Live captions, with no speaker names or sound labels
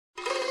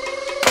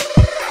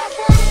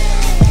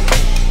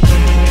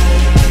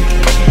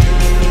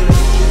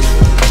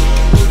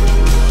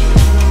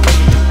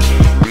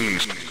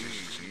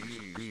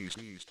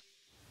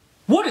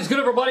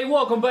everybody,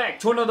 welcome back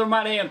to another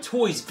My Damn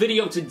Toys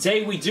video.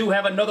 Today we do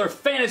have another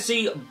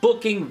fantasy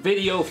booking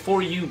video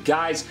for you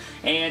guys,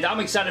 and I'm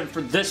excited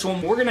for this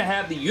one. We're going to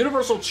have the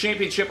Universal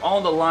Championship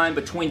on the line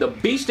between the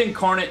Beast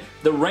Incarnate.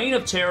 The Reign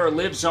of Terror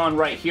lives on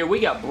right here. We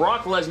got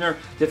Brock Lesnar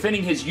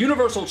defending his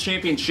Universal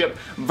Championship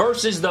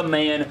versus the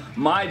man,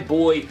 my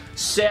boy,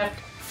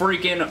 Seth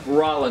Freakin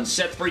Rollins.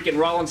 Seth Freakin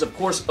Rollins, of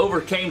course,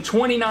 overcame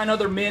 29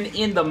 other men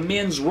in the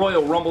Men's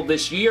Royal Rumble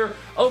this year,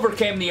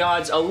 overcame the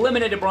odds,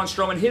 eliminated Braun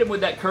Strowman, hit him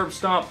with that curb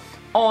stomp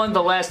on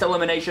the last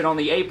elimination on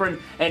the apron,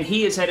 and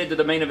he is headed to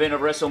the main event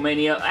of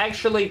WrestleMania.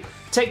 Actually,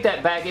 take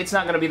that back. It's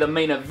not going to be the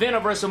main event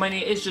of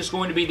WrestleMania. It's just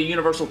going to be the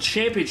Universal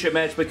Championship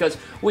match because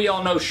we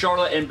all know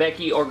Charlotte and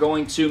Becky are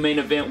going to main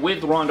event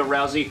with Ronda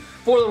Rousey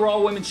for the Raw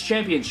Women's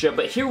Championship.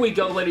 But here we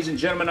go, ladies and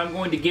gentlemen. I'm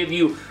going to give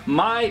you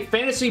my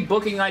fantasy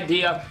booking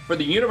idea for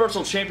the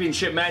Universal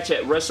Championship match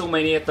at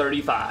WrestleMania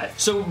 35.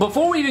 So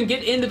before we even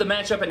get into the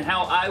matchup and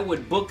how I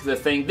would book the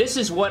thing, this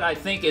is what I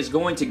think is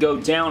going to go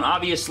down.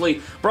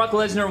 Obviously, Brock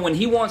Lesnar, when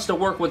he wants to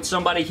work with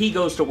somebody, he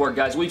goes to work,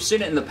 guys. We've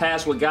seen it in the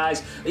past with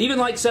guys, even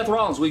like Seth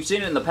Rollins. We've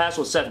seen it in the past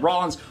with Seth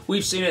Rollins.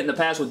 We've seen it in the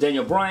past with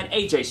Daniel Bryan,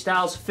 AJ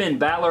Styles, Finn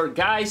Balor.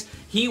 Guys,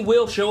 he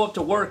will show up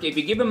to work. If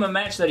you give him a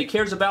match that he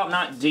cares about,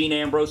 not Dean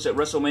Ambrose at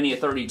WrestleMania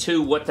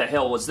 32, what the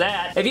hell was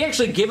that? If you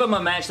actually give him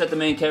a match that the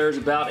man cares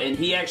about and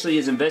he actually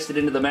is invested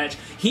into the match,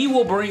 he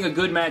will bring a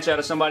good match out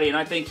of somebody, and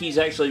I think he's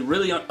actually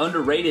really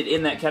underrated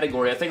in that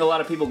category. I think a lot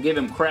of people give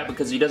him crap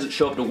because he doesn't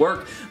show up to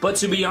work, but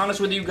to be honest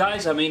with you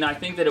guys, I mean, I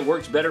think that it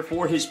works better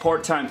for his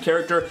part-time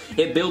character.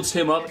 It builds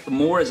him up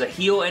more as a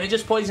heel, and it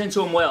just plays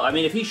into him well. I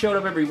mean, if he showed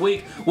up every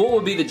week, what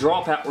would be the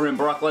draw power in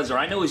Brock Lesnar?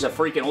 I know he's a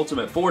freaking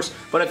ultimate force,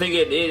 but I think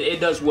it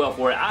does well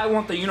for it. I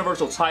want the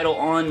Universal title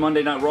on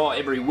Monday Night Raw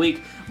every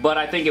week, but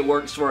I think it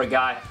works for a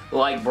guy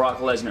like Brock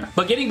Lesnar.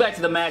 But getting back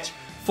to the match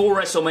for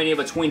WrestleMania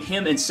between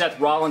him and Seth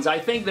Rollins, I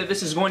think that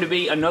this is going to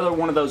be another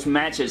one of those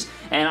matches,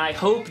 and I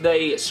hope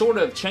they sort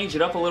of change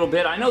it up a little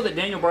bit. I know that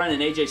Daniel Bryan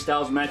and AJ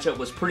Styles matchup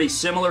was pretty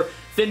similar.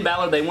 Finn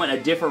Balor, they went a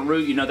different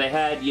route. You know, they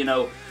had, you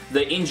know,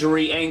 the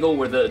injury angle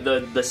where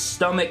the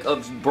stomach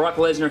of Brock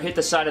Lesnar hit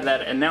the side of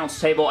that announce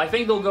table. I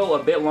think they'll go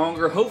a bit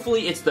longer.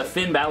 Hopefully it's the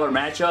Finn Balor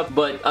matchup,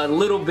 but a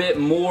little bit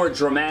more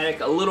dramatic,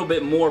 a little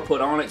bit more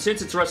put on it.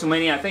 Since it's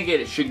WrestleMania, I think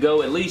it should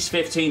go at least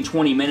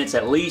 15-20 minutes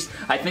at least.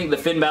 I think the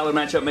Finn Balor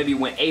matchup maybe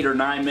went 8 or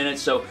 9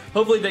 minutes, so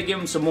hopefully they give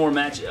him some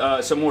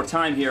more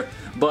time here.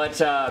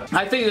 But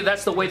I think that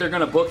that's the way they're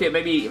going to book it,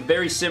 maybe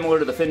very similar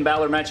to the Finn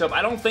Balor matchup.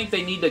 I don't think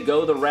they need to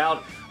go the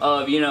route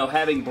of, you know,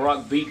 having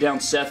Brock beat down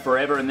Seth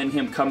forever and then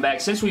him come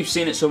back. Since we've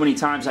seen it so many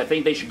times, I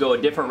think they should go a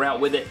different route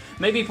with it.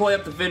 Maybe play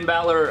up the Finn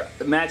Balor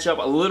matchup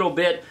a little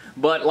bit,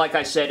 but like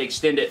I said,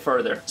 extend it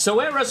further. So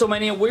at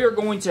WrestleMania, we are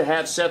going to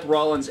have Seth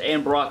Rollins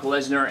and Brock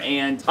Lesnar,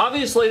 and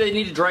obviously they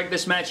need to drag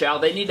this match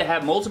out. They need to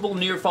have multiple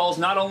near falls,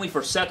 not only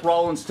for Seth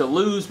Rollins to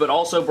lose, but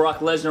also Brock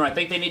Lesnar. I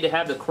think they need to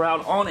have the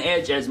crowd on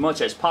edge as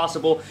much as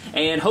possible,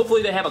 and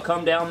hopefully they have a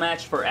come down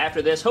match for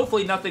after this.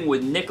 Hopefully nothing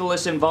with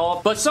Nicholas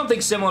involved, but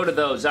something similar to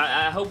those.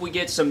 I hope we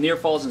get some near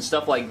falls and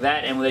stuff like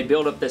that, and they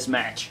build up this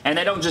match. And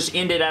they don't just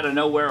end it out of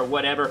nowhere or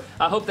whatever.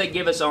 I hope they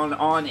give us an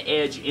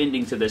on-edge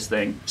ending to this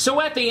thing.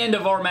 So at the end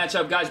of our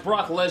matchup, guys,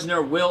 Brock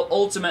Lesnar will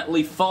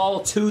ultimately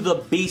fall to the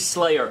Beast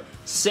Slayer.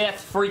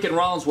 Seth Freakin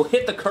Rollins will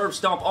hit the curb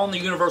stomp on the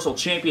Universal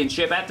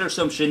Championship after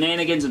some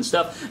shenanigans and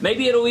stuff.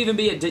 Maybe it'll even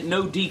be a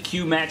no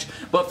DQ match,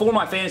 but for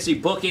my fantasy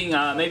booking,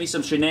 maybe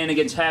some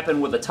shenanigans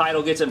happen where the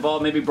title gets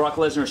involved. Maybe Brock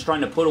Lesnar is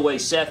trying to put away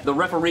Seth. The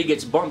referee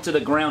gets bumped to the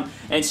ground,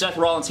 and Seth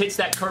Rollins hits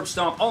that curb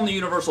stomp on the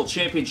Universal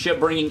Championship,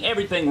 bringing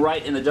everything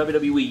right in the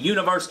WWE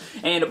Universe,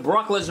 and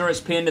Brock Lesnar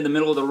is pinned in the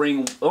middle of the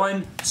ring.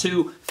 1,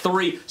 2,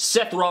 3.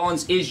 Seth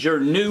Rollins is your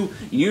new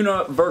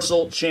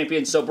Universal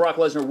Champion, so Brock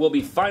Lesnar will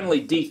be finally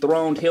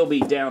dethroned. He'll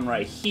be down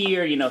right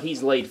here. You know,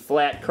 he's laid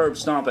flat, curb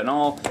stomp and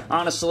all.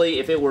 Honestly,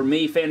 if it were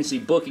me fantasy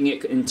booking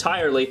it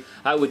entirely,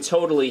 I would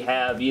totally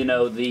have, you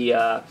know,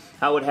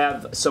 I would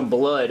have some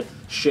blood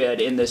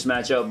shed in this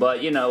matchup,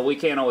 but, you know, we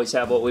can't always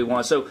have what we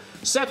want. So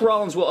Seth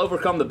Rollins will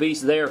overcome the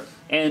Beast there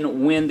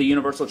and win the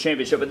Universal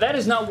Championship. But that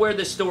is not where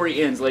this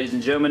story ends, ladies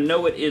and gentlemen.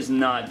 No, it is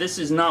not. This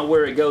is not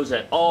where it goes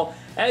at all.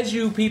 As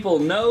you people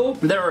know,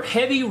 there are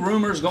heavy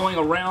rumors going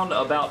around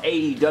about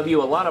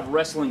AEW. A lot of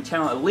wrestling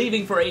talent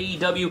leaving for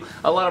AEW.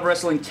 A lot of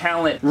wrestling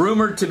talent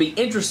rumored to be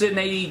interested in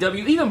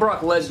AEW. Even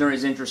Brock Lesnar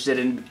is interested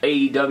in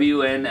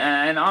AEW,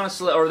 and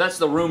honestly, or that's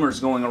the rumors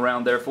going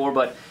around therefore.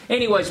 But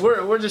anyways,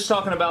 we're just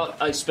talking about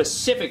a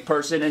specific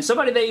person and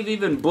somebody they've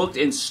even booked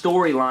in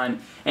storyline,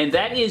 and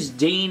that is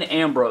Dean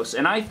Ambrose.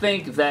 And I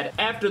think that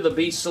after the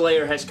Beast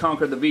Slayer has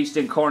conquered the Beast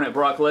Incarnate,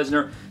 Brock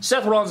Lesnar,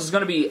 Seth Rollins is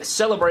going to be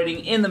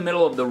celebrating in the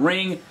middle of the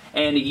ring.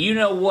 And you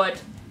know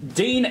what?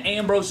 Dean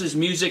Ambrose's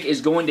music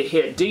is going to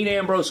hit. Dean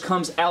Ambrose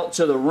comes out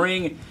to the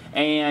ring,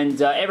 and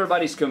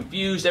everybody's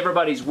confused.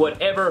 Everybody's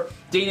whatever.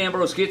 Dean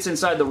Ambrose gets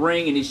inside the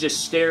ring, and he's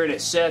just staring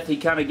at Seth. He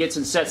kind of gets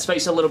in Seth's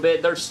face a little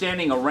bit. They're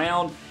standing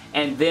around,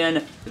 and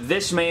then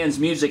this man's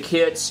music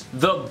hits.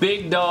 The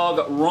big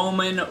dog,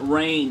 Roman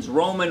Reigns.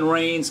 Roman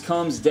Reigns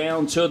comes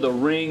down to the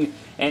ring,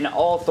 and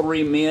all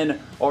three men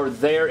are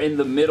there in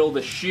the middle.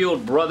 The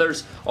Shield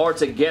brothers are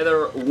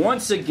together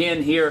once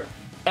again here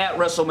at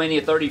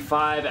WrestleMania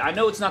 35. I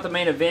know it's not the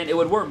main event. It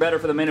would work better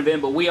for the main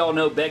event, but we all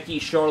know Becky,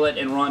 Charlotte,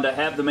 and Ronda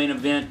have the main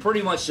event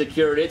pretty much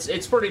secured.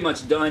 It's pretty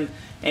much done,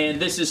 and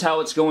this is how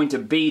it's going to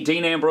be.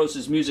 Dean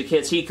Ambrose's music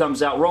hits, he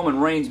comes out. Roman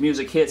Reigns'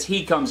 music hits,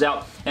 he comes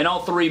out, and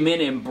all three men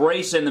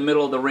embrace in the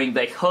middle of the ring.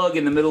 They hug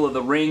in the middle of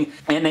the ring,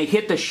 and they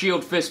hit the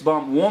Shield fist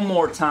bump one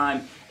more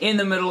time in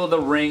the middle of the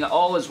ring.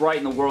 All is right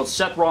in the world.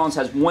 Seth Rollins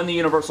has won the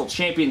Universal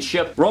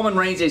Championship. Roman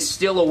Reigns is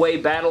still away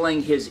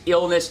battling his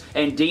illness,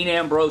 and Dean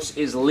Ambrose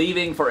is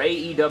leaving for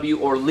AEW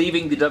or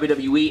leaving the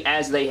WWE,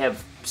 as they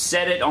have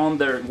said it on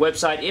their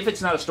website. If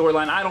it's not a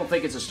storyline, I don't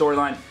think it's a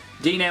storyline.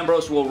 Dean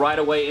Ambrose will ride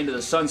away into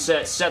the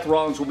sunset. Seth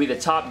Rollins will be the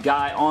top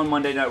guy on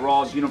Monday Night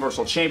Raw as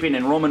Universal Champion,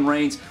 and Roman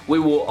Reigns, we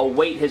will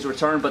await his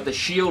return, but the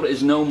Shield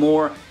is no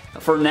more.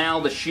 For now,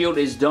 the Shield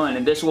is done,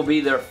 and this will be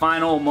their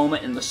final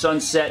moment in the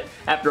sunset.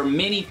 After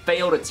many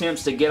failed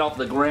attempts to get off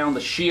the ground,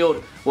 the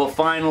Shield will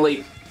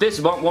finally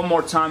fist bump one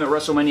more time at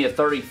WrestleMania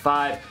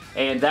 35,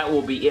 and that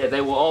will be it. They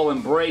will all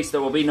embrace.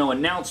 There will be no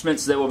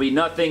announcements. There will be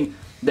nothing.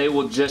 They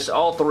will just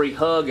all three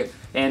hug,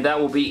 and that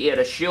will be it.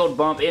 A Shield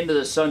bump into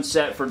the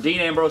sunset for Dean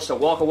Ambrose to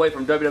walk away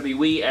from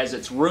WWE, as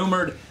it's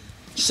rumored.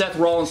 Seth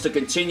Rollins to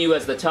continue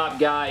as the top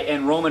guy,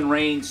 and Roman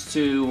Reigns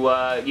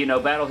to, you know,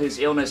 battle his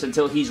illness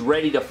until he's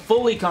ready to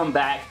fully come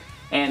back,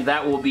 and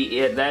that will be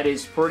it. That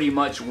is pretty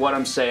much what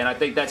I'm saying. I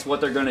think that's what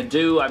they're going to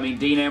do. I mean,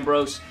 Dean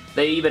Ambrose,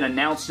 they even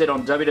announced it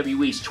on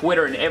WWE's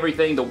Twitter and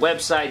everything, the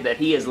website, that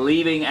he is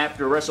leaving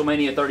after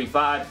WrestleMania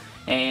 35,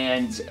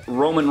 and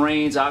Roman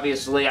Reigns,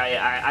 obviously,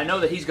 I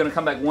know that he's going to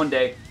come back one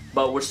day,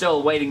 but we're still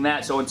awaiting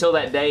that. So until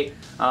that day,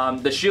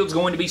 the Shield's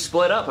going to be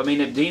split up. I mean,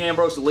 if Dean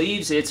Ambrose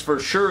leaves, it's for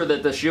sure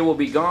that the Shield will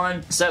be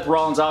gone. Seth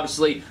Rollins,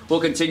 obviously, will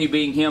continue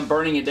being him,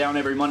 burning it down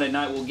every Monday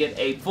night. We'll get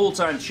a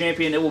full-time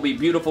champion. It will be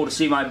beautiful to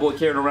see my boy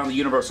carrying around the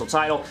Universal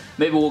title.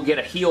 Maybe we'll get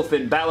a heel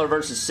Finn Balor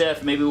versus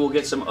Seth. Maybe we'll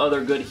get some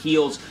other good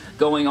heels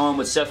going on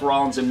with Seth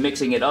Rollins and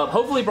mixing it up.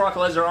 Hopefully Brock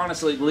Lesnar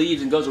honestly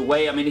leaves and goes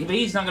away. I mean, if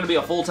he's not going to be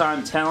a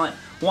full-time talent,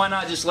 why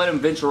not just let him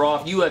venture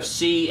off?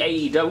 UFC,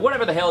 AEW,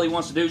 whatever the hell he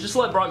wants to do, just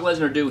let Brock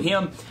Lesnar do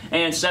him,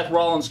 and Seth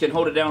Rollins can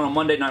hold it down on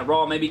Monday Night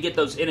Raw. Maybe get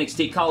those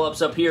NXT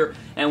call-ups up here,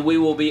 and we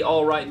will be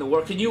all right in the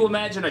world. Can you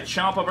imagine a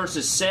Ciampa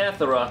versus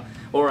Seth,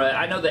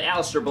 I know that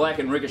Aleister Black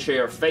and Ricochet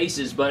are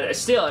faces, but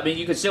still, I mean,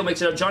 you can still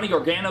mix it up. Johnny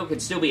Gargano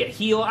could still be a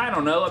heel. I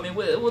don't know. I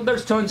mean,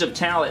 there's tons of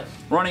talent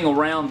running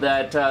around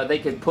that they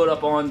could put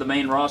up on the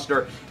main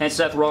roster, and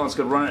Seth Rollins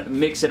could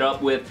mix it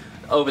up with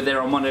over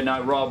there on Monday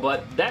Night Raw.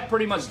 But that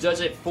pretty much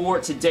does it for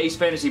today's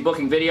fantasy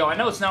booking video. I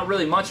know it's not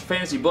really much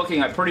fantasy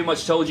booking. I pretty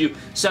much told you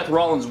Seth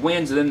Rollins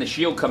wins and then the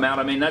Shield come out.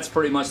 I mean, that's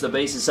pretty much the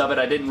basis of it.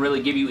 I didn't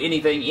really give you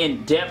anything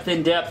in depth,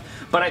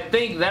 but I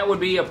think that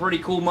would be a pretty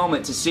cool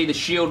moment to see the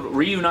Shield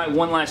reunite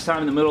one last time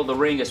in the middle of the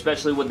ring,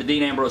 especially with the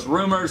Dean Ambrose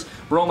rumors,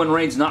 Roman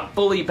Reigns not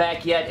fully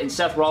back yet, and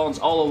Seth Rollins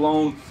all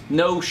alone,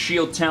 no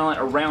Shield talent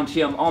around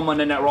him on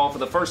Monday Night Raw for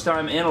the first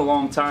time in a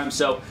long time.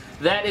 So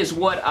that is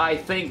what I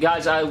think,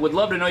 guys. I would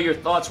love to know your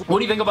thoughts. What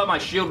do you think about my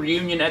Shield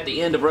reunion at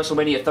the end of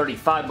WrestleMania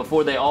 35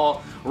 before they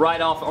all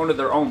ride off onto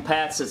their own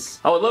paths?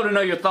 I would love to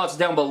know your thoughts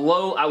down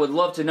below. I would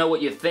love to know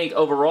what you think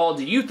overall.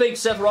 Do you think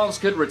Seth Rollins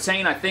could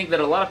retain? I think that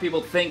a lot of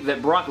people think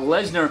that Brock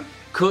Lesnar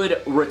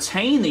could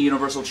retain the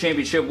Universal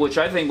Championship, which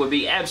I think would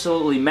be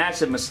absolutely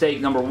massive mistake,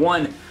 number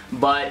one,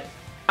 but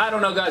I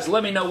don't know, guys.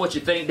 Let me know what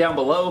you think down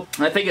below.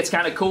 I think it's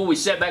kind of cool. We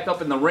set back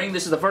up in the ring.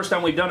 This is the first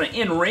time we've done an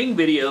in-ring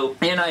video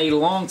in a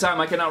long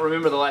time. I cannot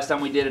remember the last time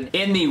we did an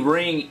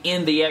in-the-ring,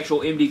 in the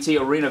actual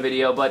MDT Arena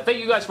video. But thank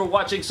you guys for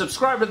watching.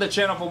 Subscribe to the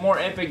channel for more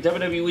epic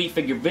WWE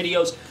figure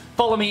videos.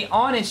 Follow me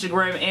on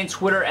Instagram and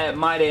Twitter at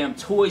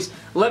MYDAMNTOYS.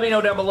 Let me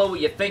know down below what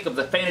you think of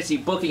the fantasy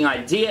booking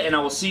idea, and I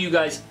will see you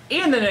guys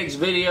in the next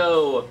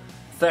video.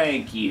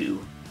 Thank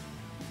you.